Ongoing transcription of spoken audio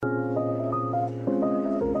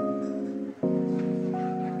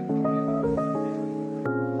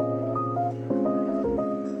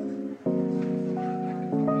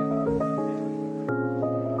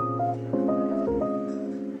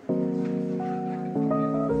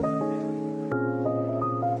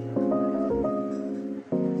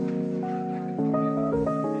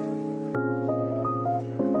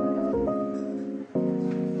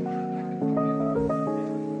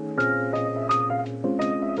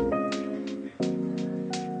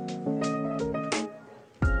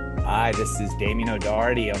Hi, this is Damien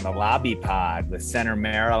O'Doherty on the Lobby Pod with Center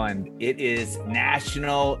Maryland. It is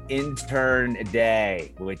National Intern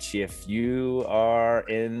Day, which if you are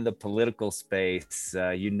in the political space,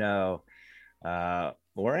 or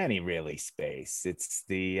any really space, it's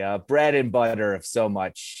the bread and butter of so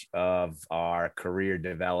much of our career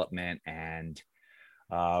development and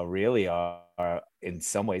really are in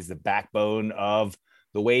some ways the backbone of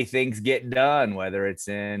the way things get done, whether it's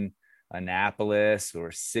in Annapolis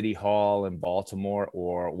or City Hall in Baltimore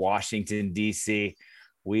or Washington, D.C.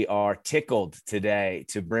 We are tickled today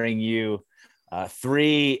to bring you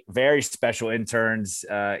three very special interns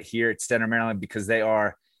here at Center Maryland because they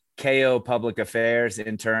are KO Public Affairs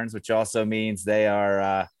interns, which also means they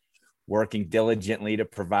are working diligently to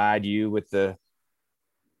provide you with the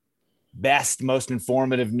best, most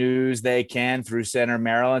informative news they can through Center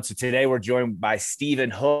Maryland. So today we're joined by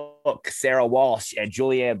Stephen Hook, Sarah Walsh, and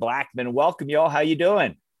Julianne Blackman. Welcome, y'all. How you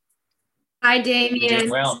doing? Hi, Damien.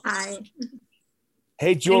 Well, Hi.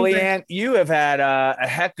 Hey, Julianne, you have had a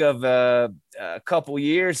heck of a couple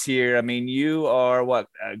years here. I mean, you are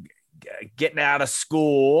getting out of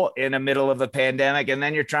school in the middle of a pandemic, and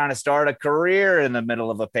then you're trying to start a career in the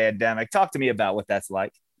middle of a pandemic. Talk to me about what that's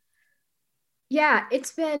like. Yeah,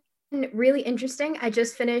 it's been really interesting. I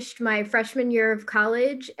just finished my freshman year of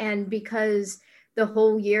college, and because the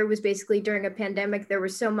whole year was basically during a pandemic, there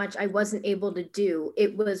was so much I wasn't able to do.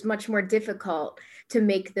 It was much more difficult to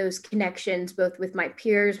make those connections, both with my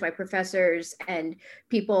peers, my professors, and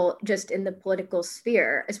people just in the political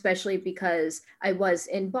sphere, especially because I was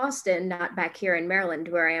in Boston, not back here in Maryland,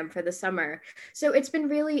 where I am for the summer. So it's been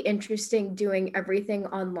really interesting doing everything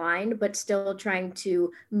online, but still trying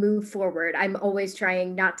to move forward. I'm always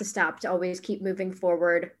trying not to stop, to always keep moving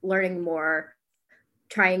forward, learning more,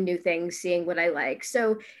 trying new things, seeing what I like.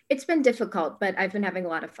 So it's been difficult, but I've been having a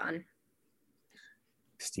lot of fun.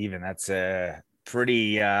 Stephen, that's a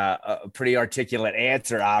pretty articulate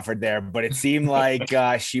answer offered there, but it seemed like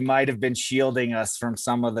she might have been shielding us from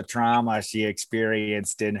some of the trauma she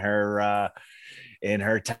experienced in her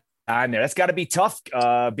time there. That's got to be tough,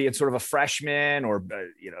 being sort of a freshman or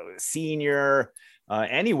senior,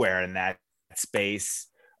 anywhere in that space.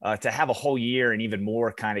 To have a whole year and even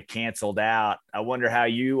more kind of canceled out. I wonder how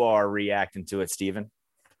you are reacting to it, Stephen.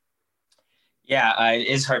 Yeah, it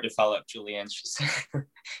is hard to follow up Julianne. She's an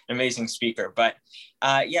amazing speaker, but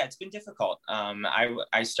yeah, it's been difficult.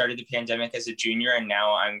 I started the pandemic as a junior, and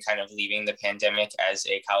now I'm kind of leaving the pandemic as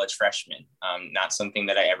a college freshman. Not something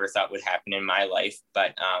that I ever thought would happen in my life,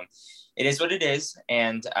 but it is what it is,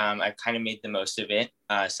 and I've kind of made the most of it.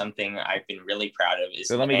 Something I've been really proud of is.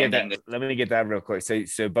 So let me get that real quick.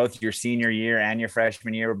 So both your senior year and your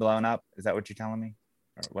freshman year were blown up. Is that what you're telling me?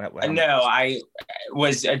 No, I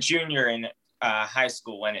was a junior in high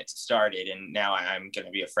school when it started, and now I'm going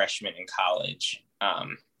to be a freshman in college.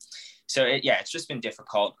 So it's just been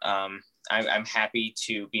difficult. I'm happy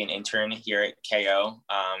to be an intern here at KO.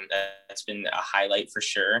 That's been a highlight for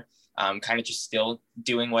sure. Kind of just still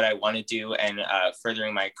doing what I want to do and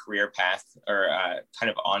furthering my career path, or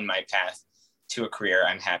kind of on my path to a career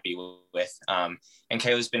I'm happy with. And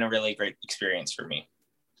KO has been a really great experience for me.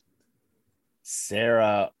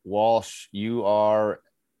 Sarah Walsh, you are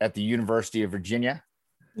at the University of Virginia.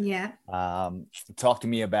 Yeah. Talk to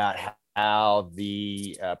me about how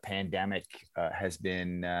the pandemic has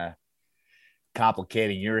been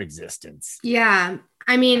complicating your existence. Yeah.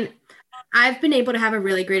 I mean, I've been able to have a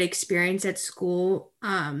really great experience at school,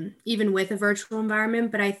 even with a virtual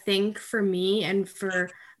environment. But I think for me and for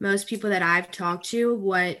most people that I've talked to,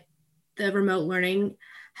 what the remote learning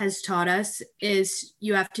has taught us is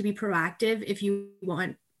you have to be proactive if you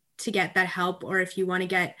want to get that help, or if you want to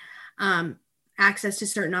get access to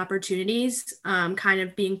certain opportunities. Kind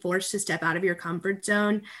of being forced to step out of your comfort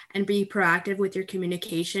zone and be proactive with your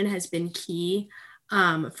communication has been key.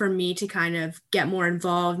 For me to kind of get more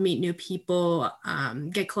involved, meet new people,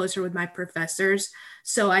 get closer with my professors.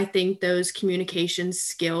 So I think those communication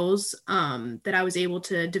skills that I was able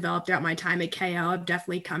to develop throughout my time at KO have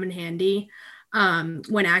definitely come in handy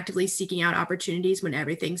when actively seeking out opportunities when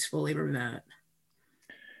everything's fully remote.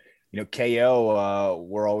 KO,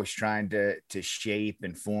 we're always trying to shape,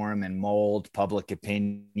 inform, and mold public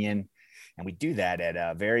opinion. And we do that at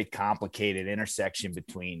a very complicated intersection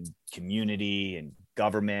between community and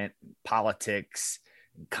government, politics,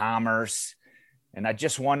 and commerce. And I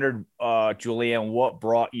just wondered, Julianne, what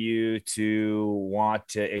brought you to want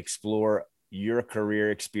to explore your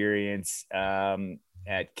career experience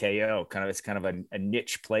at KO? It's kind of a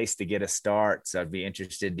niche place to get a start. So I'd be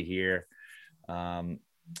interested to hear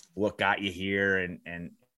what got you here and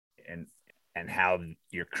and how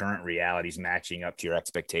your current reality is matching up to your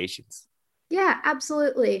expectations? Yeah,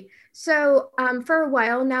 absolutely. So for a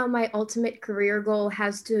while now, my ultimate career goal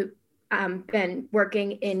has to been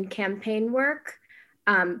working in campaign work,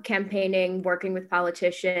 campaigning, working with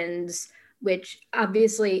politicians, which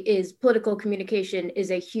obviously is political communication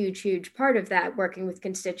is a huge part of that, working with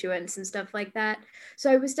constituents and stuff like that.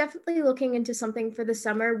 So I was definitely looking into something for the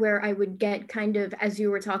summer where I would get kind of, as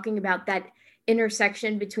you were talking about, that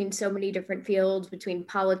intersection between so many different fields, between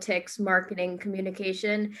politics, marketing,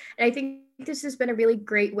 communication. And I think this has been a really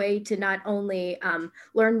great way to not only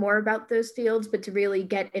learn more about those fields, but to really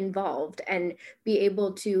get involved and be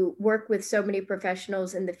able to work with so many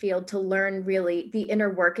professionals in the field to learn really the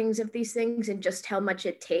inner workings of these things and just how much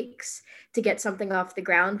it takes to get something off the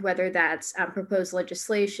ground, whether that's proposed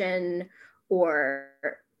legislation or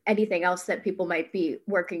anything else that people might be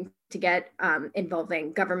working to get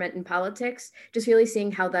involving government and politics. Just really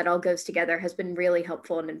seeing how that all goes together has been really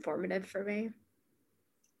helpful and informative for me.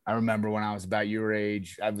 I remember when I was about your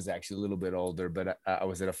age, I was actually a little bit older, but I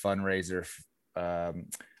was at a fundraiser, I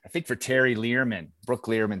think for Terry Learman, Brooke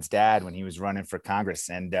Learman's dad, when he was running for Congress.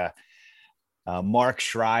 And Mark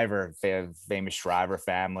Shriver, famous Shriver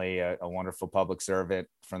family, a wonderful public servant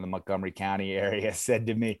from the Montgomery County area, said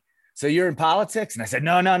to me, "So you're in politics?" And I said,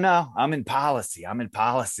 no, I'm in policy.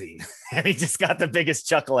 And he just got the biggest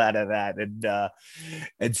chuckle out of that.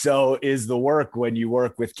 And so is the work when you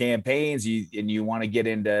work with campaigns and you want to get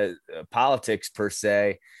into politics per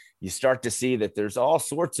se, you start to see that there's all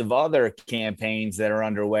sorts of other campaigns that are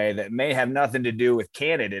underway that may have nothing to do with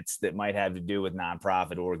candidates, that might have to do with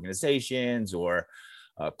nonprofit organizations or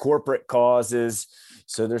corporate causes.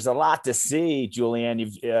 So there's a lot to see.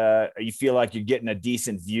 Julianne, you feel like you're getting a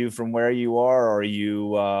decent view from where you are, or are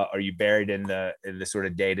you buried in the sort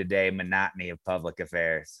of day-to-day monotony of public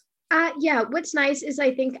affairs? Yeah, what's nice is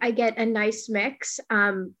I think I get a nice mix.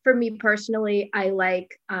 For me personally, I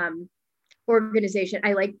like organization.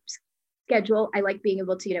 I like schedule. I like being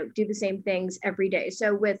able to, do the same things every day.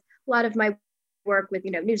 So with a lot of my work with,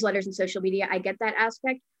 newsletters and social media, I get that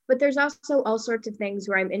aspect. But there's also all sorts of things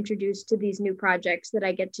where I'm introduced to these new projects that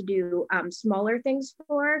I get to do smaller things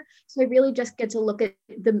for. So I really just get to look at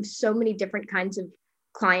so many different kinds of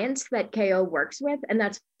clients that KO works with. And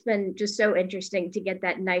that's been just so interesting to get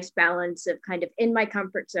that nice balance of kind of in my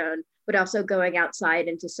comfort zone, but also going outside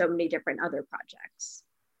into so many different other projects.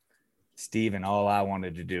 Stephen, all I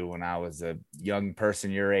wanted to do when I was a young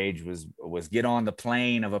person your age was get on the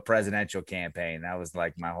plane of a presidential campaign. That was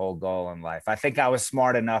like my whole goal in life. I think I was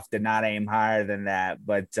smart enough to not aim higher than that,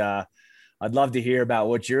 but I'd love to hear about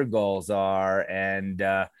what your goals are and,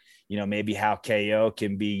 maybe how KO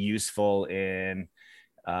can be useful in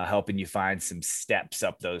helping you find some steps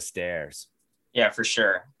up those stairs. Yeah, for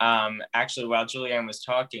sure. Actually, while Julianne was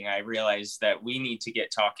talking, I realized that we need to get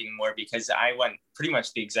talking more because I want pretty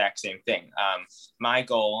much the exact same thing. My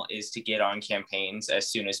goal is to get on campaigns as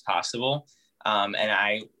soon as possible. And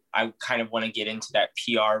I kind of want to get into that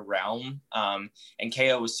PR realm. And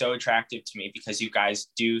KO was so attractive to me because you guys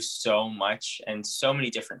do so much and so many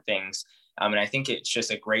different things. And I think it's just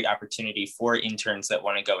a great opportunity for interns that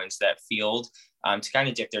want to go into that field to kind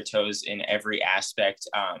of dip their toes in every aspect.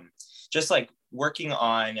 Just like working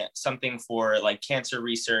on something for like cancer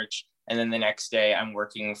research. And then the next day I'm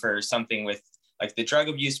working for something with like the drug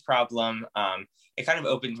abuse problem. It kind of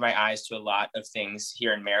opened my eyes to a lot of things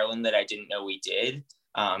here in Maryland that I didn't know we did.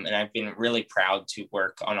 And I've been really proud to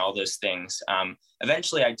work on all those things.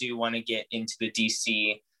 Eventually I do want to get into the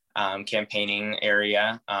DC campaigning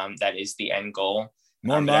area. That is the end goal.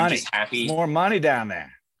 More money. I'm just happy. More money down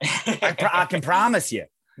there. I can promise you.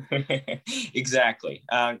 Exactly.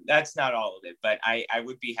 That's not all of it, but I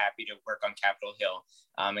would be happy to work on Capitol Hill.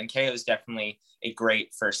 And KO is definitely a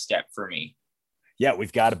great first step for me. Yeah,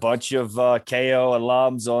 we've got a bunch of KO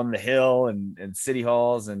alums on the Hill and city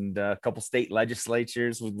halls and a couple state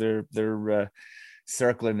legislatures with their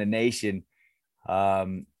circling the nation.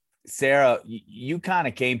 Sarah, you kind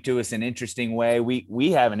of came to us an interesting way.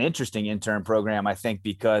 We have an interesting intern program, I think,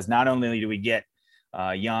 because not only do we get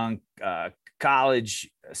young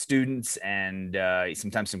college students and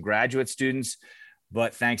sometimes some graduate students,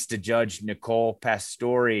 but thanks to Judge Nicole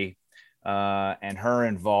Pastore and her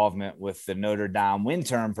involvement with the Notre Dame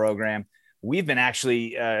Wintern program, we've been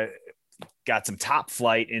actually got some top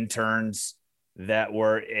flight interns that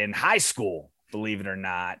were in high school, believe it or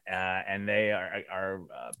not, and they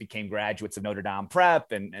became graduates of Notre Dame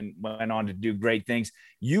Prep and went on to do great things.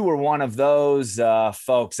 You were one of those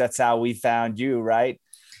folks. That's how we found you, right?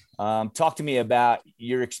 Talk to me about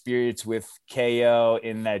your experience with KO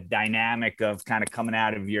in the dynamic of kind of coming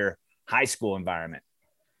out of your high school environment.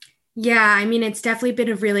 Yeah, I mean, it's definitely been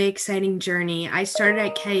a really exciting journey. I started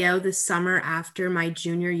at KO the summer after my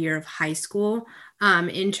junior year of high school,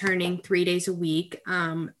 interning 3 days a week.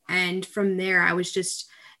 And from there, I was just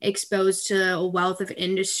exposed to a wealth of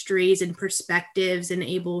industries and perspectives and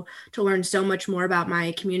able to learn so much more about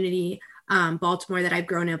my community, Baltimore, that I've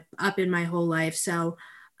grown up in my whole life. So,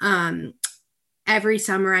 every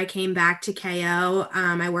summer I came back to KO.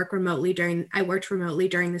 I worked remotely during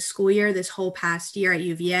the school year this whole past year at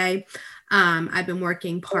UVA. I've been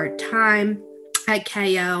working part-time at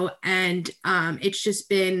KO, and it's just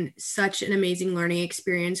been such an amazing learning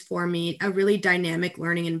experience for me, a really dynamic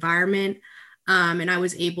learning environment. And I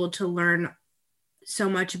was able to learn so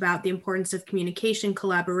much about the importance of communication,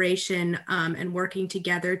 collaboration, and working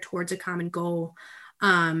together towards a common goal.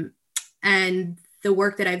 And the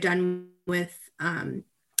work that I've done with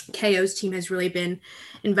KO's team has really been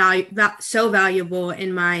so valuable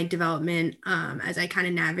in my development as I kind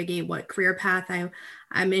of navigate what career path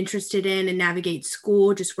I'm interested in and navigate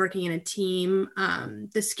school, just working in a team.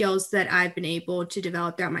 The skills that I've been able to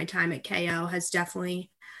develop throughout my time at KO has definitely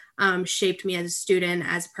shaped me as a student,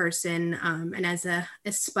 as a person, and as a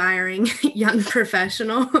aspiring young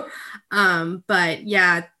professional. But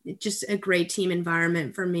yeah, just a great team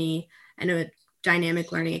environment for me and a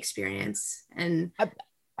dynamic learning experience. And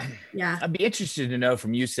yeah, I'd be interested to know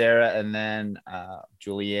from you, Sarah, and then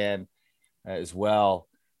Julianne as well,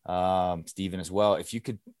 Stephen as well, if you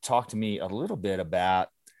could talk to me a little bit about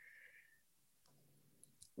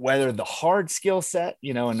whether the hard skill set,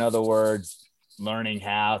 in other words, learning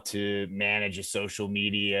how to manage a social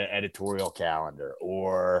media editorial calendar,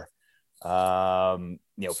 or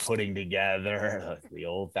putting together the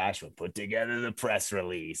old-fashioned, put together the press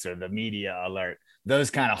release or the media alert,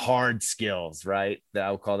 those kind of hard skills, right, that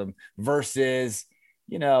I would call them, versus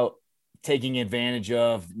taking advantage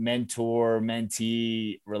of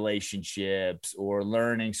mentor-mentee relationships, or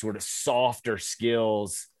learning sort of softer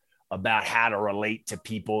skills about how to relate to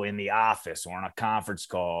people in the office or on a conference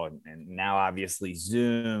call, and now obviously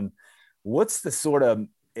Zoom. What's the sort of,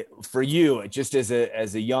 for you, just as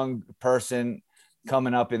a young person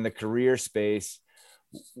coming up in the career space,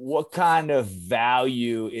 what kind of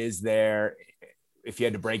value is there, if you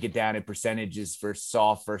had to break it down in percentages, for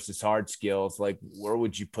soft versus hard skills? Like, where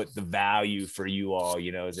would you put the value for you all?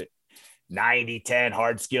 Is it 90-10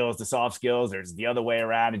 hard skills to soft skills, or is it the other way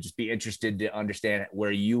around? And just be interested to understand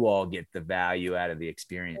where you all get the value out of the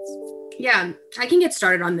experience. Yeah, I can get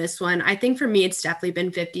started on this one. I think for me, it's definitely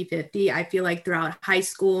been 50-50. I feel like throughout high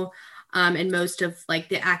school and most of like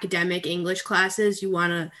the academic English classes,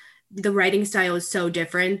 the writing style is so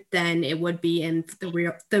different than it would be in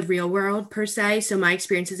the real world per se. So my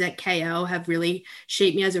experiences at KO have really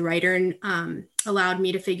shaped me as a writer and allowed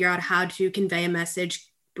me to figure out how to convey a message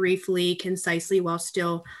briefly, concisely, while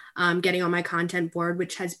still getting on my content board,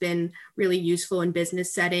 which has been really useful in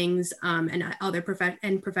business settings and other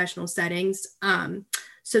professional settings.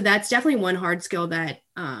 So that's definitely one hard skill that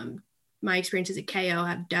my experiences at KO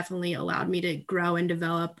have definitely allowed me to grow and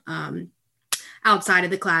develop outside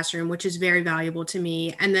of the classroom, which is very valuable to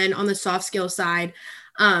me. And then on the soft skill side,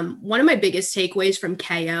 one of my biggest takeaways from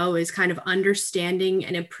KO is kind of understanding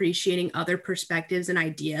and appreciating other perspectives and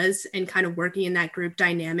ideas, and kind of working in that group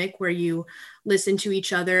dynamic where you listen to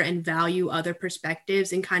each other and value other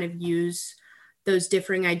perspectives and kind of use those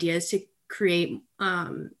differing ideas to create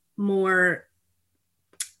more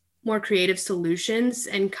creative solutions,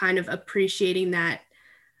 and kind of appreciating that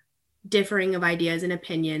differing of ideas and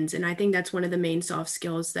opinions. And I think that's one of the main soft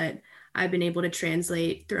skills that I've been able to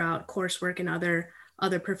translate throughout coursework and other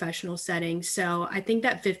professional settings. So I think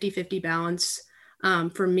that 50-50 balance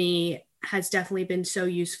for me has definitely been so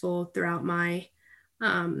useful throughout my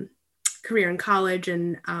career in college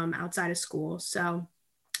and outside of school. So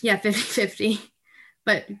yeah, 50-50,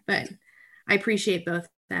 but I appreciate both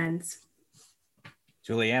ends.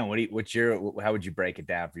 Julianne, how would you break it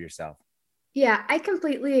down for yourself? Yeah, I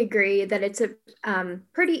completely agree that it's a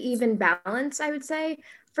pretty even balance, I would say.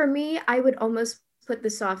 For me, I would almost put the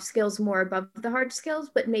soft skills more above the hard skills,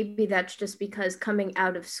 but maybe that's just because coming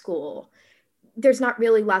out of school, there's not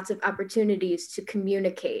really lots of opportunities to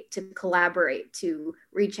communicate, to collaborate, to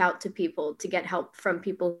reach out to people, to get help from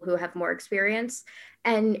people who have more experience.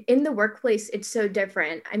 And in the workplace, it's so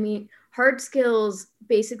different. I mean, hard skills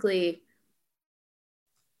basically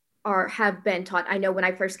have been taught. I know when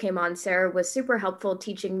I first came on, Sarah was super helpful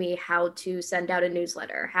teaching me how to send out a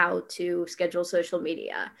newsletter, how to schedule social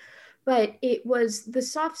media. But it was the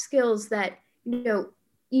soft skills that,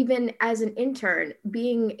 even as an intern,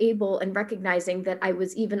 being able and recognizing that I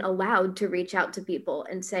was even allowed to reach out to people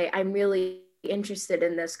and say, I'm really interested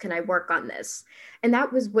in this. Can I work on this? And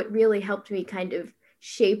that was what really helped me kind of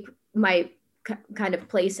shape my kind of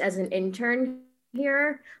place as an intern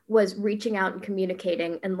here, was reaching out and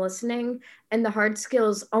communicating and listening. And the hard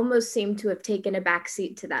skills almost seem to have taken a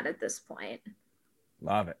backseat to that at this point.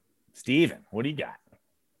 Love it. Steven, what do you got?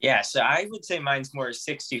 Yeah, so I would say mine's more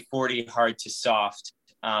 60-40 hard to soft.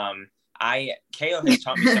 KO has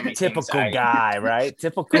taught me so many Typical things. Guy, right?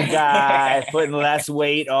 Typical guy putting less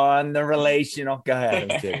weight on the relational. Go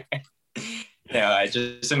ahead. No, I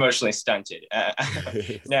just emotionally stunted.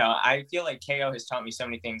 No, I feel like KO has taught me so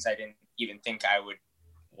many things I didn't even think I would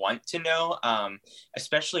want to know,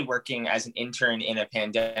 especially working as an intern in a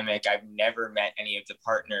pandemic. I've never met any of the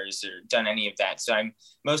partners or done any of that. So I'm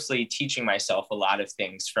mostly teaching myself a lot of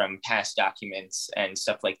things from past documents and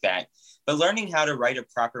stuff like that. But learning how to write a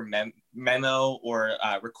proper memo or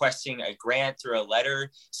requesting a grant through a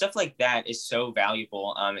letter, stuff like that is so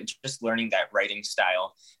valuable. And just learning that writing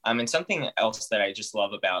style. And something else that I just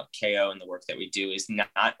love about KO and the work that we do is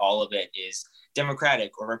not all of it is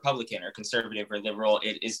Democratic or Republican or conservative or liberal.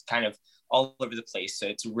 It is kind of all over the place. So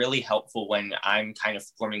it's really helpful when I'm kind of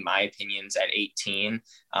forming my opinions at 18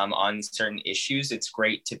 on certain issues. It's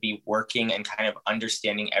great to be working and kind of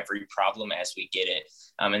understanding every problem as we get it.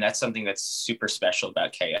 And that's something that's super special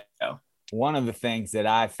about KO. One of the things that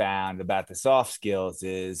I found about the soft skills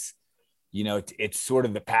is, you know, it's sort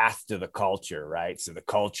of the path to the culture, right? So the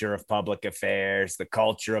culture of public affairs, the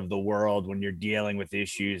culture of the world when you're dealing with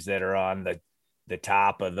issues that are on the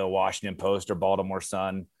top of the Washington Post or Baltimore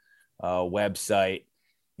Sun website.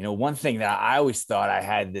 You know, one thing that I always thought I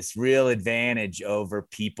had this real advantage over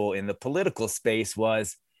people in the political space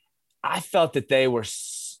was I felt that they were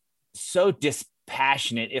so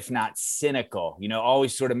dispassionate, if not cynical, you know,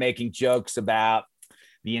 always sort of making jokes about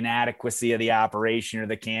the inadequacy of the operation or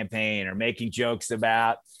the campaign, or making jokes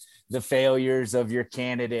about the failures of your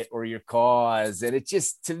candidate or your cause. And it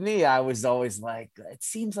just, to me, I was always like, it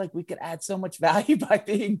seems like we could add so much value by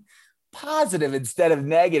being positive instead of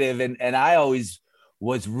negative. And I always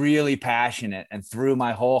was really passionate and threw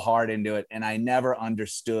my whole heart into it. And I never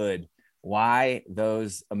understood why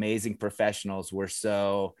those amazing professionals were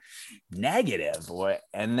so negative.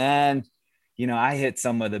 And then, you know, I hit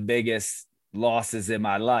some of the biggest losses in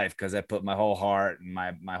my life because I put my whole heart and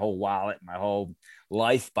my whole wallet, my whole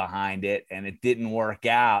life behind it, and it didn't work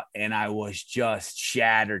out. And I was just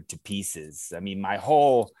shattered to pieces. I mean, my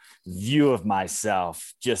whole view of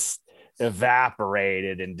myself just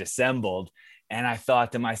evaporated and dissembled. And I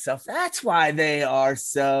thought to myself, that's why they are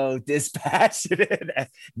so dispassionate.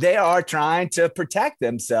 They are trying to protect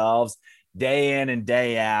themselves day in and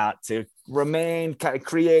day out to remain, kind of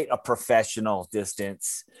create a professional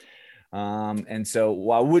distance. And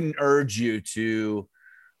so I wouldn't urge you to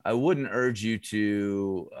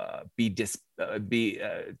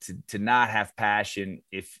to not have passion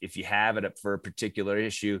if you have it for a particular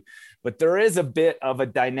issue. But there is a bit of a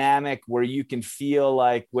dynamic where you can feel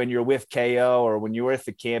like when you're with KO or when you're with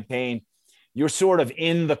the campaign, you're sort of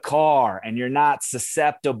in the car and you're not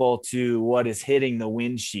susceptible to what is hitting the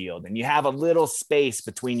windshield. And you have a little space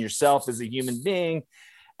between yourself as a human being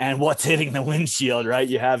and what's hitting the windshield, right?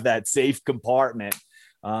 You have that safe compartment.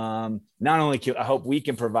 Not only I hope we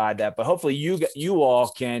can provide that, but hopefully you all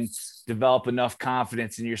can develop enough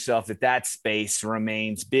confidence in yourself that space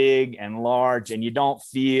remains big and large, and you don't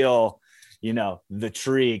feel, you know, the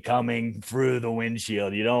tree coming through the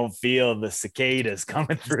windshield. You don't feel the cicadas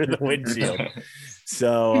coming through the windshield.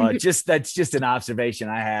 So that's just an observation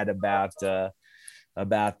I had about the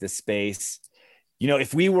space. You know,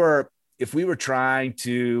 if we were trying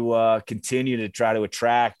to continue to try to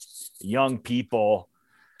attract young people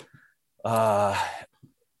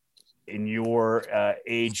in your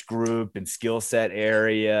age group and skill set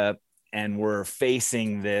area, and we're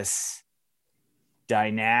facing this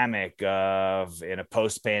dynamic of in a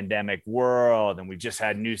post-pandemic world, and we've just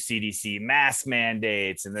had new CDC mask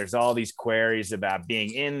mandates, and there's all these queries about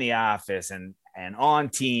being in the office and on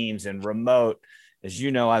Teams and remote. As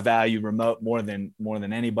you know, I value remote more than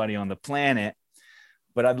anybody on the planet,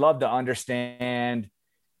 but I'd love to understand,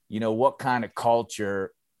 you know, what kind of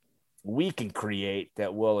culture we can create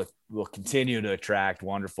that will continue to attract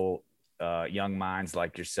wonderful young minds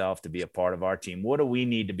like yourself to be a part of our team. What do we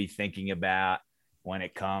need to be thinking about when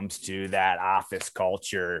it comes to that office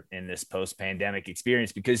culture in this post-pandemic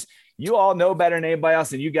experience? Because you all know better than anybody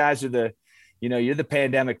else, and you guys are you're the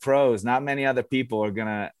pandemic pros. Not many other people are going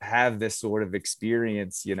to have this sort of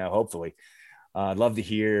experience, you know, hopefully. I'd love to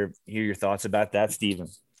hear your thoughts about that, Steven.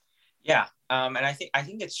 Yeah. And I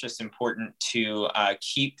think it's just important to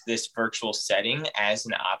keep this virtual setting as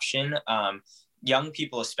an option. young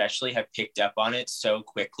people especially have picked up on it so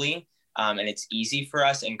quickly. And it's easy for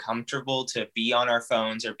us and comfortable to be on our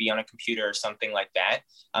phones or be on a computer or something like that.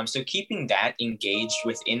 So keeping that engaged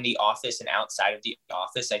within the office and outside of the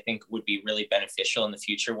office, I think would be really beneficial in the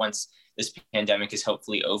future once this pandemic is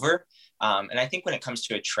hopefully over. And I think when it comes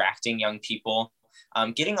to attracting young people,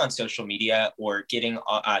 getting on social media or getting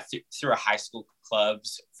through a high school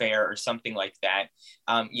clubs fair or something like that,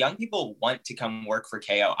 young people want to come work for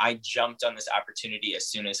KO. I jumped on this opportunity as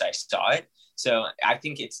soon as I saw it. So I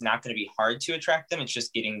think it's not going to be hard to attract them. It's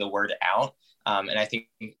just getting the word out. And I think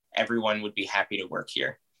everyone would be happy to work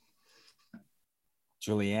here.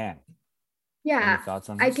 Julianne. Yeah, any thoughts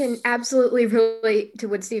on this? I can absolutely relate to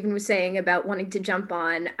what Stephen was saying about wanting to jump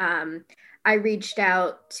on. I reached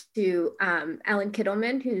out to Alan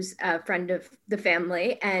Kittleman, who's a friend of the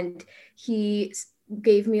family, and he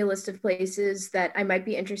gave me a list of places that I might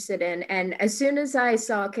be interested in. And as soon as I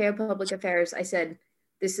saw KO Public Affairs, I said,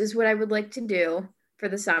 this is what I would like to do for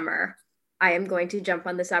the summer. I am going to jump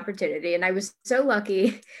on this opportunity. And I was so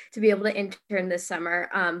lucky to be able to intern this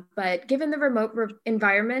summer. But given the remote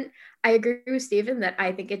environment, I agree with Stephen that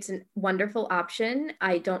I think it's a wonderful option.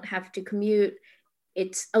 I don't have to commute.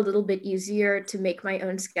 It's a little bit easier to make my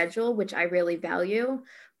own schedule, which I really value.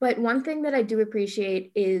 But one thing that I do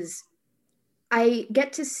appreciate is I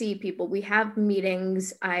get to see people. We have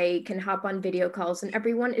meetings, I can hop on video calls, and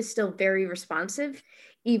everyone is still very responsive,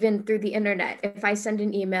 even through the internet. If I send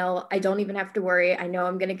an email, I don't even have to worry. I know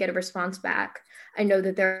I'm going to get a response back. I know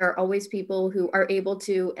that there are always people who are able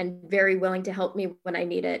to and very willing to help me when I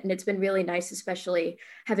need it. And it's been really nice, especially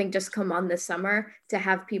having just come on this summer, to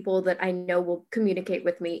have people that I know will communicate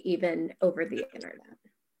with me even over the internet.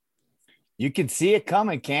 You can see it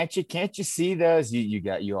coming, can't you? Can't you see those?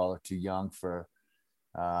 You all are too young for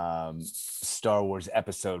Star Wars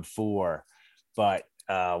Episode 4, but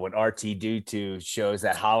when R2-D2 shows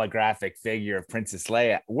that holographic figure of Princess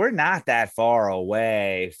Leia, we're not that far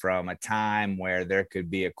away from a time where there could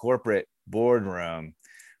be a corporate boardroom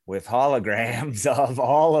with holograms of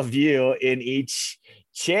all of you in each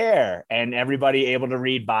chair and everybody able to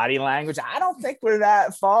read body language. I don't think we're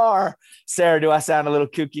that far. Sarah, do I sound a little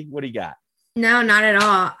kooky? What do you got? No, not at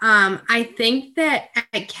all. I think that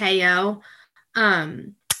at KO,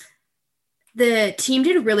 the team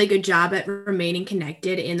did a really good job at remaining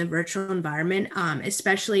connected in the virtual environment,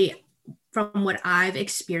 especially from what I've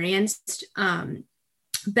experienced.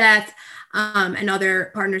 Beth and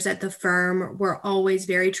other partners at the firm were always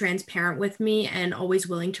very transparent with me and always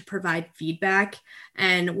willing to provide feedback.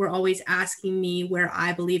 And were always asking me where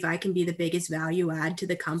I believe I can be the biggest value add to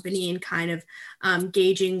the company, and kind of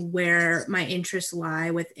gauging where my interests lie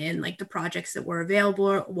within like the projects that were available,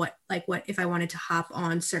 or what if I wanted to hop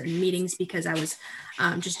on certain meetings because I was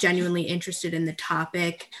just genuinely interested in the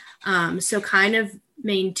topic. So kind of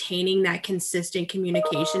maintaining that consistent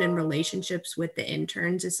communication and relationships with the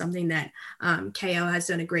interns is something that KO has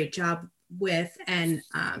done a great job with, and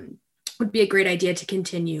would be a great idea to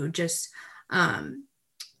continue just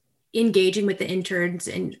engaging with the interns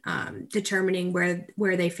and determining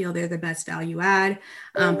where they feel they're the best value add,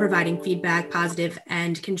 providing feedback, positive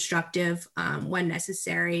and constructive when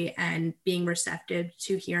necessary, and being receptive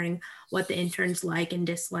to hearing what the interns like and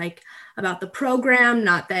dislike about the program.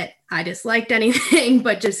 Not that I disliked anything,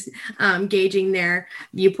 but just gauging their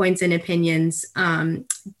viewpoints and opinions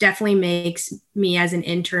definitely makes me as an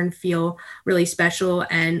intern feel really special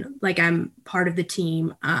and like I'm part of the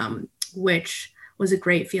team, which was a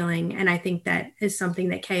great feeling. And I think that is something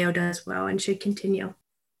that KO does well and should continue.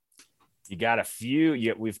 You got a few,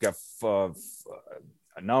 we've got a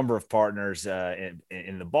number of partners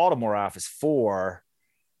in the Baltimore office, 4,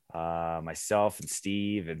 myself and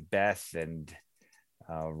Steve and Beth and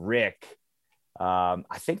Rick.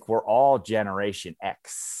 I think we're all Generation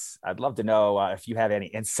X. I'd love to know if you have any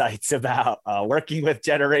insights about working with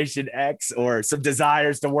Generation X, or some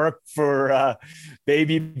desires to work for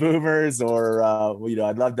baby boomers, or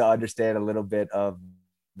I'd love to understand a little bit of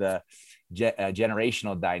the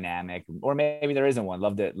generational dynamic, or maybe there isn't one.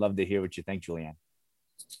 Love to hear what you think, Julianne.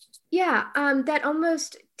 Yeah, that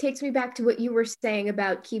almost takes me back to what you were saying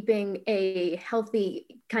about keeping a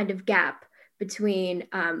healthy kind of gap between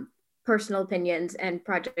personal opinions and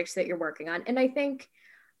projects that you're working on. And I think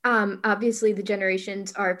obviously the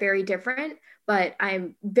generations are very different, but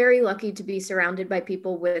I'm very lucky to be surrounded by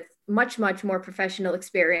people with much, much more professional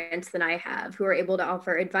experience than I have, who are able to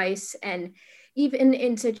offer advice. And even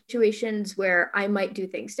in situations where I might do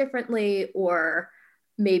things differently, or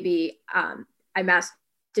maybe I'm asked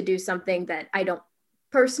to do something that I don't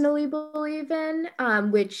personally believe in,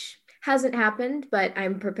 which hasn't happened, but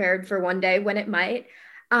I'm prepared for one day when it might.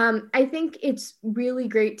 I think it's really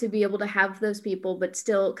great to be able to have those people, but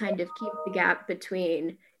still kind of keep the gap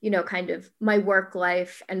between, kind of my work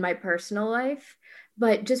life and my personal life.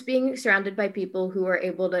 But just being surrounded by people who are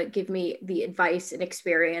able to give me the advice and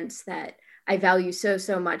experience that I value so,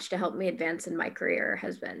 so much to help me advance in my career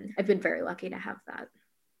I've been very lucky to have that.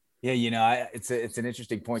 Yeah, it's an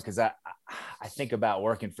interesting point because I think about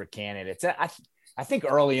working for candidates. I think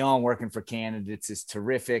early on working for candidates is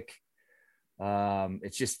terrific.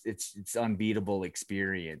 It's unbeatable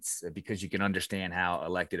experience because you can understand how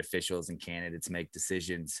elected officials and candidates make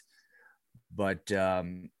decisions. But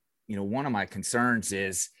one of my concerns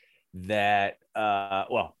is that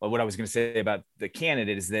what I was going to say about the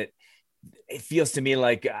candidate is that it feels to me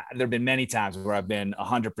like there've been many times where I've been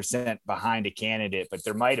 100% behind a candidate, but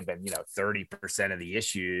there might've been 30% of the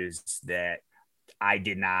issues that I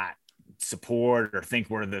did not support or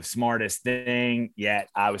think were the smartest thing, yet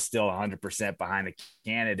I was still 100% behind the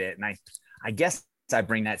candidate. And I guess I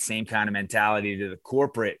bring that same kind of mentality to the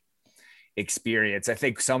corporate experience. I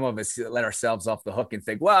think some of us let ourselves off the hook and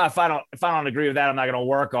think, well, if I don't agree with that, I'm not going to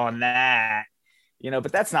work on that,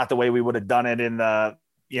 but that's not the way we would have done it in the,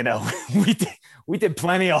 we did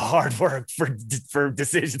plenty of hard work for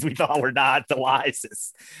decisions we thought were not the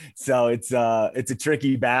wisest. So it's a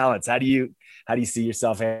tricky balance. How do you see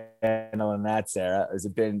yourself handling that, Sarah? Has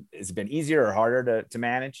it been easier or harder to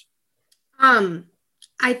manage?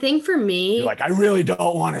 I think for me, you're like, I really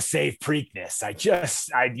don't want to save Preakness. I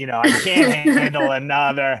can't handle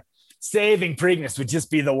another. Saving Preakness would just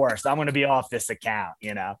be the worst. I'm going to be off this account,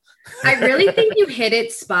 I really think you hit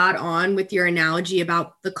it spot on with your analogy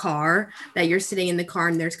about the car, that you're sitting in the car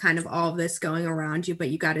and there's kind of all of this going around you, but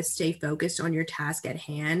you got to stay focused on your task at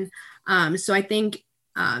hand. So I think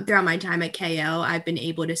throughout my time at KO, I've been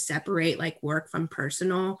able to separate like work from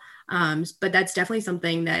personal. But that's definitely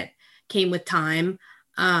something that came with time.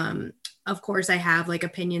 Of course, I have like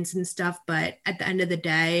opinions and stuff, but at the end of the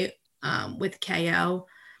day, with KO,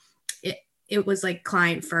 it was like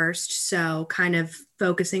client first. So kind of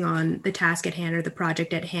focusing on the task at hand or the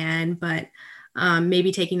project at hand, but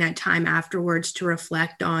maybe taking that time afterwards to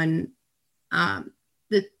reflect on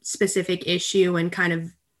the specific issue and kind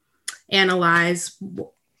of analyze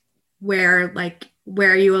where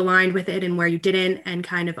you aligned with it and where you didn't, and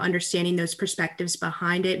kind of understanding those perspectives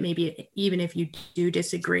behind it, maybe even if you do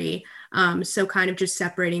disagree. So kind of just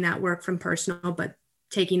separating that work from personal, but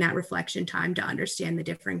taking that reflection time to understand the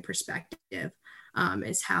differing perspective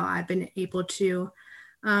is how I've been able to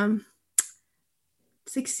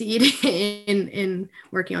succeed in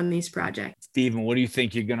working on these projects. Stephen, what do you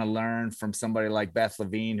think you're going to learn from somebody like Beth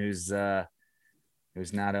Levine, who's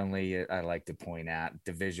not only, I like to point out,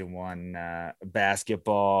 Division I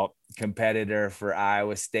basketball competitor for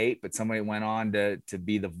Iowa State, but somebody went on to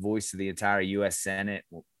be the voice of the entire U.S. Senate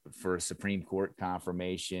for a Supreme Court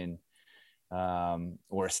confirmation,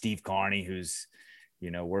 or Steve Carney, who's,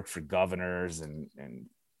 worked for governors and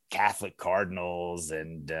Catholic cardinals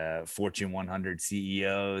and Fortune 100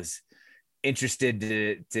 CEOs.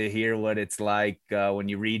 Interested to hear what it's like when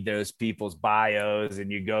you read those people's bios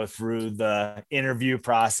and you go through the interview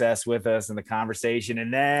process with us and the conversation,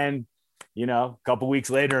 and then a couple weeks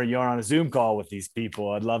later you're on a Zoom call with these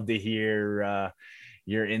people. I'd love to hear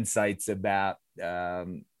your insights about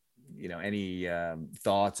any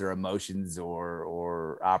thoughts or emotions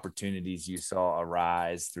or opportunities you saw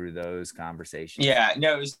arise through those conversations. Yeah,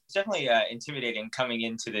 no, it was definitely intimidating coming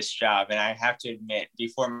into this job. And I have to admit,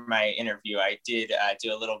 before my interview, I did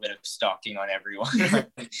do a little bit of stalking on everyone.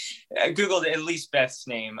 I Googled at least Beth's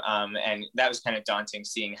name, and that was kind of daunting,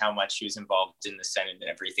 seeing how much she was involved in the Senate and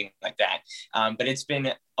everything like that. But it's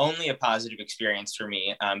been only a positive experience for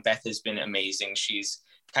me. Beth has been amazing. She's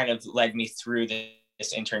kind of led me through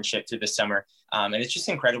this internship through the summer. And it's just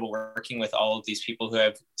incredible working with all of these people who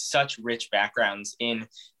have such rich backgrounds in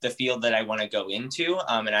the field that I want to go into.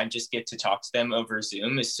 And I just get to talk to them over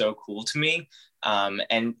Zoom is so cool to me.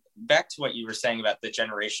 And back to what you were saying about the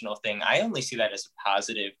generational thing, I only see that as a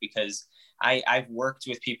positive because I've worked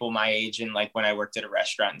with people my age and like when I worked at a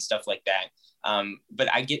restaurant and stuff like that.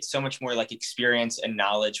 But I get so much more like experience and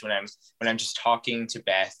knowledge when I'm just talking to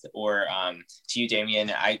Beth or to you,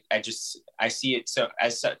 Damien. I see it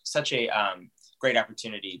as such a great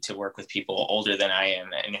opportunity to work with people older than I am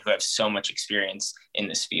and who have so much experience in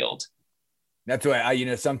this field. That's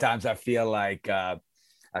why sometimes I feel like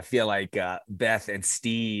Beth and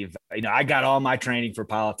Steve, I got all my training for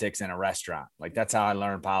politics in a restaurant. Like that's how I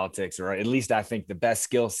learned politics, or at least I think the best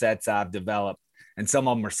skill sets I've developed. And some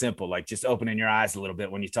of them are simple, like just opening your eyes a little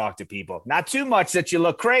bit when you talk to people. Not too much that you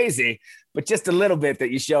look crazy, but just a little bit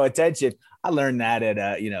that you show attention. I learned that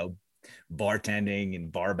at, bartending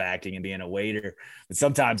and bar backing and being a waiter. But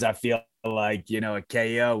sometimes I feel like, you know, at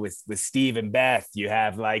KO with Steve and Beth, you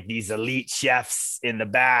have like these elite chefs in the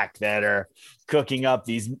back that are cooking up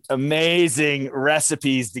these amazing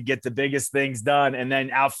recipes to get the biggest things done. And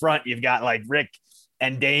then out front, you've got like Rick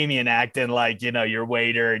and Damien acting like, you know, your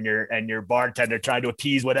waiter and your bartender trying to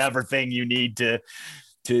appease whatever thing you need to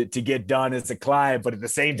get done as a client. But at the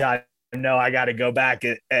same time, no, I got to go back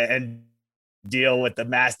and deal with the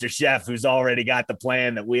master chef who's already got the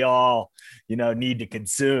plan that we all, you know, need to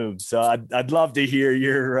consume. So I'd love to hear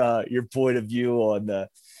your point of view on the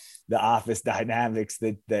office dynamics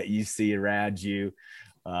that you see around you,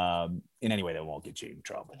 in any way that won't get you in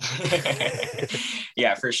trouble.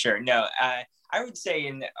 Yeah, for sure. No, I would say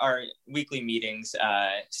in our weekly meetings,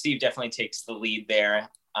 Steve definitely takes the lead there.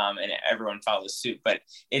 And everyone follows suit, but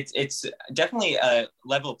it's definitely a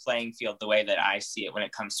level playing field the way that I see it when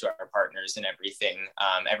it comes to our partners and everything.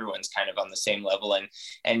 Everyone's kind of on the same level,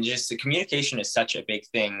 and just the communication is such a big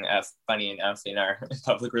thing. Funny enough, in our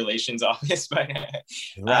public relations office, but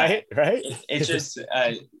right. It's just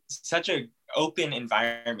such a open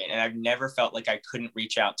environment, and I've never felt like I couldn't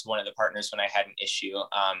reach out to one of the partners when I had an issue.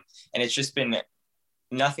 And it's just been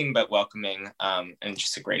nothing but welcoming, and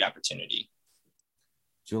just a great opportunity.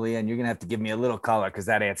 Julianne, you're gonna have to give me a little color because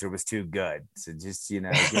that answer was too good. So just, you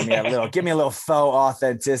know, give me a little faux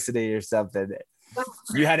authenticity or something.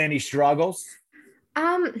 You had any struggles?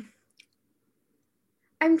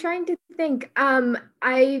 I'm trying to think.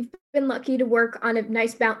 I've been lucky to work on a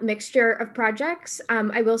nice mixture of projects.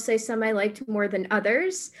 I will say some I liked more than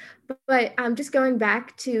others, but just going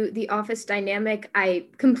back to the office dynamic, I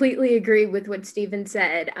completely agree with what Stephen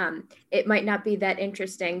said. It might not be that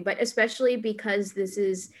interesting, but especially because this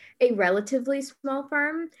is a relatively small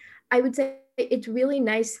firm, I would say it's really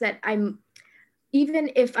nice that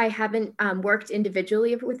even if I haven't worked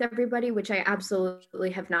individually with everybody, which I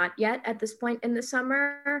absolutely have not yet at this point in the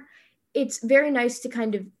summer, it's very nice to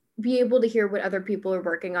kind of be able to hear what other people are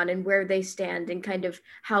working on and where they stand and kind of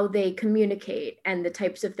how they communicate and the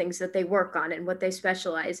types of things that they work on and what they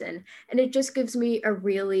specialize in. And it just gives me a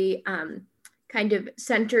really kind of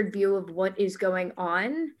centered view of what is going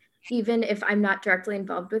on, even if I'm not directly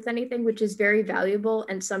involved with anything, which is very valuable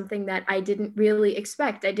and something that I didn't really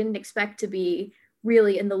expect. I didn't expect to be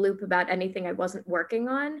really in the loop about anything I wasn't working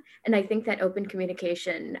on. And I think that open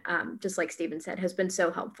communication, just like Stephen said, has been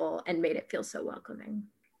so helpful and made it feel so welcoming.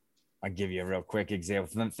 I'll give you a real quick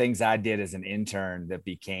example. The things I did as an intern that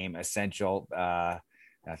became essential. I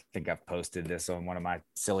think I've posted this on one of my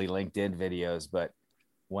silly LinkedIn videos, but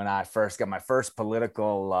when I first got my first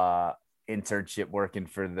political internship working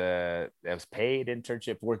for it was paid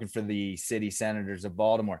internship working for the city senators of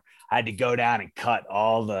Baltimore, I had to go down and cut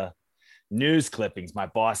all the news clippings. My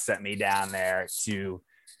boss sent me down there to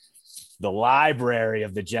the library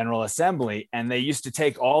of the General Assembly, and they used to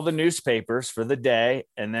take all the newspapers for the day,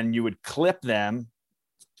 and then you would clip them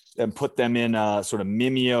and put them in a sort of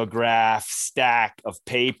mimeograph stack of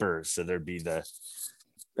papers. So there'd be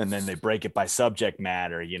and then they break it by subject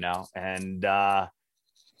matter, you know, and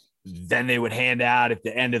then they would hand out at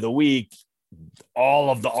the end of the week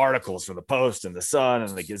all of the articles for the Post and the Sun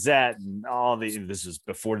and the Gazette and this was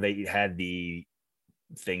before they had the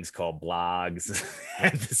things called blogs.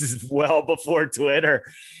 And this is well before Twitter.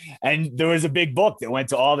 And there was a big book that went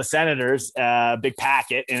to all the senators, big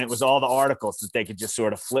packet, and it was all the articles that they could just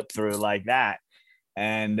sort of flip through like that.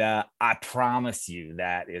 And I promise you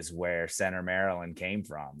that is where Center Maryland came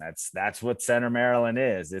from. That's what Center Maryland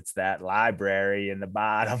is. It's that library in the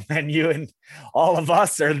bottom, and you and all of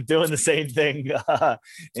us are doing the same thing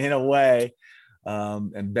in a way.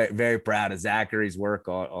 And very proud of Zachary's work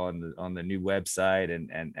on the new website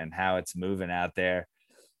and how it's moving out there.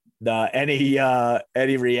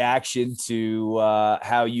 Any reaction to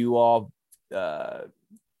how you all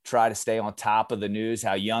try to stay on top of the news,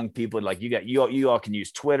 how young people, like you all can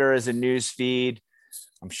use Twitter as a news feed.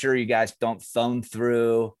 I'm sure you guys don't thumb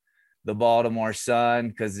through the Baltimore Sun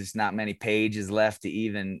because there's not many pages left to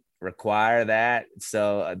even require that.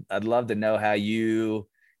 So I'd love to know how you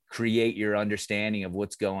create your understanding of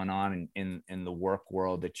what's going on in the work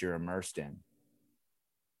world that you're immersed in.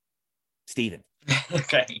 Stephen.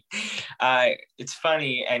 Okay. It's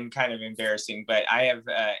funny and kind of embarrassing, but I have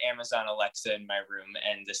Amazon Alexa in my room,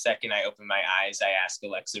 and the second I open my eyes, I ask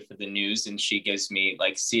Alexa for the news, and she gives me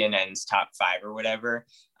like CNN's top 5 or whatever.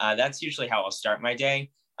 That's usually how I'll start my day.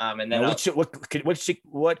 And then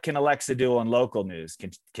what can Alexa do on local news?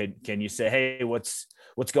 Can you say, hey, what's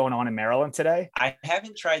going on in Maryland today? I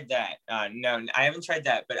haven't tried that. No, I haven't tried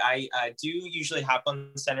that, but I do usually hop on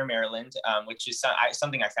Center Maryland, which is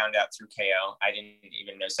something I found out through KO. I didn't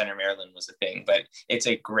even know Center Maryland was a thing, but it's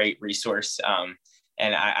a great resource.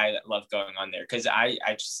 And I love going on there because I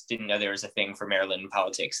just didn't know there was a thing for Maryland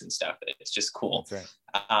politics and stuff. It's just cool. That's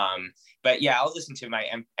right. But yeah, I'll listen to my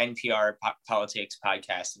NPR politics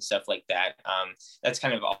podcast and stuff like that. That's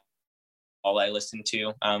kind of all I listen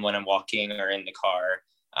to when I'm walking or in the car.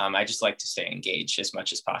 I just like to stay engaged as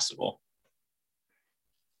much as possible.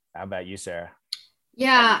 How about you, Sarah?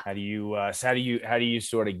 Yeah. How do you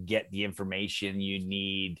sort of get the information you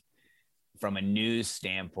need from a news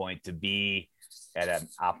standpoint to be at an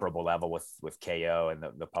operable level with KO and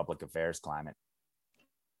the public affairs climate?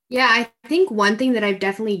 Yeah, I think one thing that I've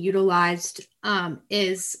definitely utilized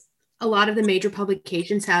is a lot of the major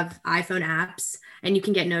publications have iPhone apps, and you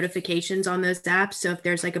can get notifications on those apps. So if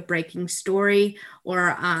there's like a breaking story,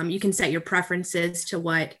 or you can set your preferences to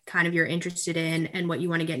what kind of you're interested in and what you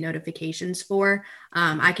want to get notifications for.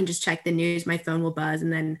 I can just check the news, my phone will buzz,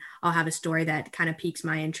 and then I'll have a story that kind of piques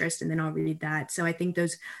my interest, and then I'll read that. So I think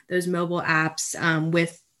those mobile apps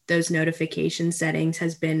with those notification settings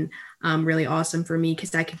has been really awesome for me,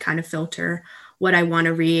 because I can kind of filter what I want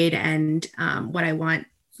to read and what I want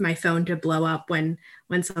my phone to blow up when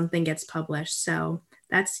something gets published. So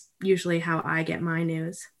that's usually how I get my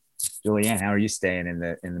news. Julianne, how are you staying in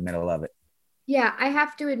the middle of it? Yeah, I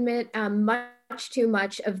have to admit, much too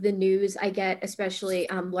much of the news I get, especially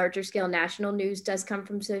larger scale national news, does come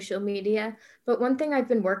from social media. But one thing I've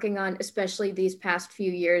been working on, especially these past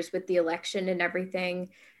few years with the election and everything,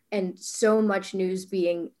 and so much news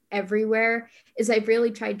being everywhere, is I've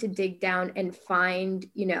really tried to dig down and find,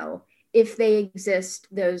 if they exist,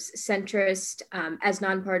 those centrist, as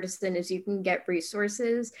nonpartisan as you can get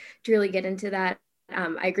resources to really get into that.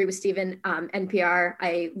 I agree with Stephen, NPR,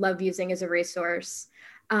 I love using as a resource.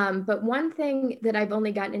 But one thing that I've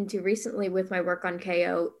only gotten into recently with my work on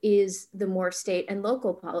KO is the more state and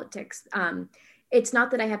local politics. It's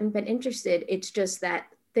not that I haven't been interested, it's just that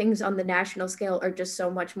things on the national scale are just so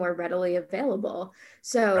much more readily available.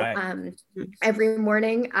 So right. Every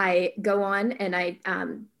morning I go on and I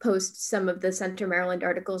post some of the Center Maryland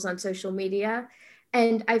articles on social media.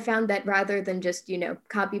 And I found that rather than just,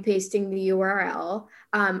 copy pasting the URL,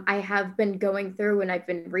 I have been going through and I've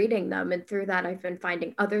been reading them. And through that, I've been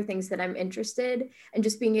finding other things that I'm interested in, and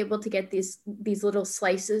just being able to get these little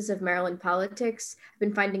slices of Maryland politics, I've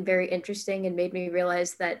been finding very interesting, and made me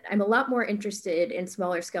realize that I'm a lot more interested in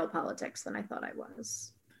smaller scale politics than I thought I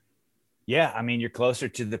was. Yeah, I mean, you're closer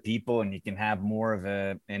to the people and you can have more of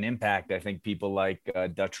an impact. I think people like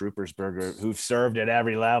Dutch Ruppersberger, who've served at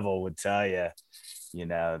every level, would tell you,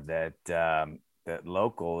 that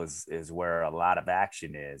local is where a lot of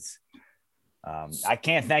action is. I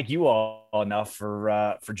can't thank you all enough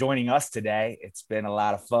for joining us today. It's been a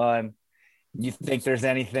lot of fun. You think there's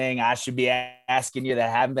anything I should be asking you that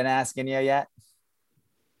I haven't been asking you yet?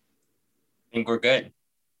 I think we're good.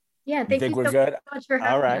 Yeah, thank you so much for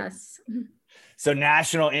having us. So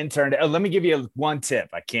national intern, let me give you one tip.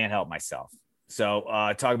 I can't help myself. So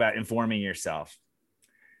talk about informing yourself.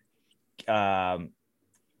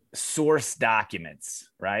 Source documents,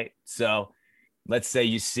 right? So let's say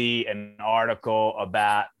you see an article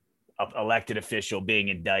about an elected official being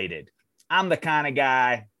indicted. I'm the kind of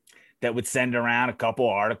guy that would send around a couple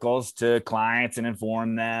articles to clients and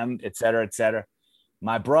inform them, et cetera, et cetera.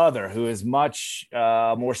 My brother, who is much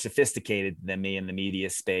more sophisticated than me in the media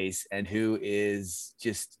space and who is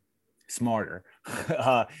just smarter,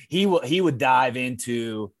 he would dive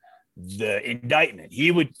into the indictment.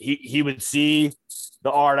 He would see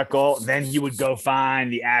the article, then he would go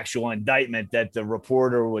find the actual indictment that the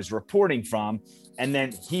reporter was reporting from, and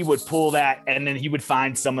then he would pull that, and then he would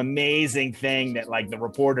find some amazing thing that like the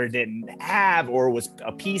reporter didn't have, or was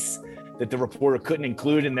a piece that the reporter couldn't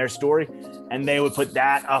include in their story, and they would put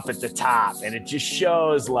that up at the top. And it just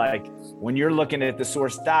shows, like, when you're looking at the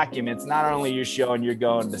source documents, not only you're showing you're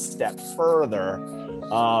going a step further,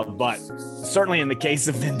 but certainly in the case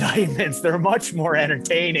of indictments, they're much more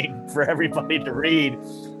entertaining for everybody to read.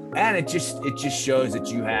 And it just shows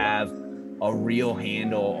that you have a real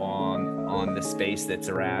handle on the space that's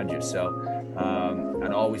around you. So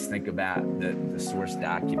I'd always think about the source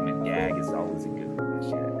document gag is always a good one as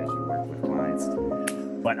you work with clients.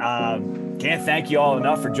 But can't thank you all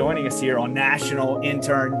enough for joining us here on National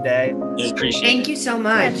Intern Day. Appreciate it. Thank you so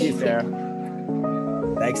much. Thank you, Sarah.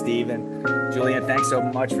 Thanks, Stephen. Julianne, thanks so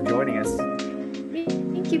much for joining us.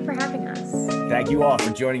 Thank you for having us. Thank you all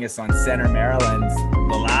for joining us on Center Maryland's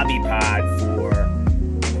The Lobby Pod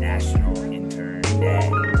for National Intern Day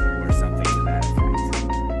or something to that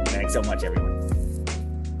effect. Thanks so much, everyone.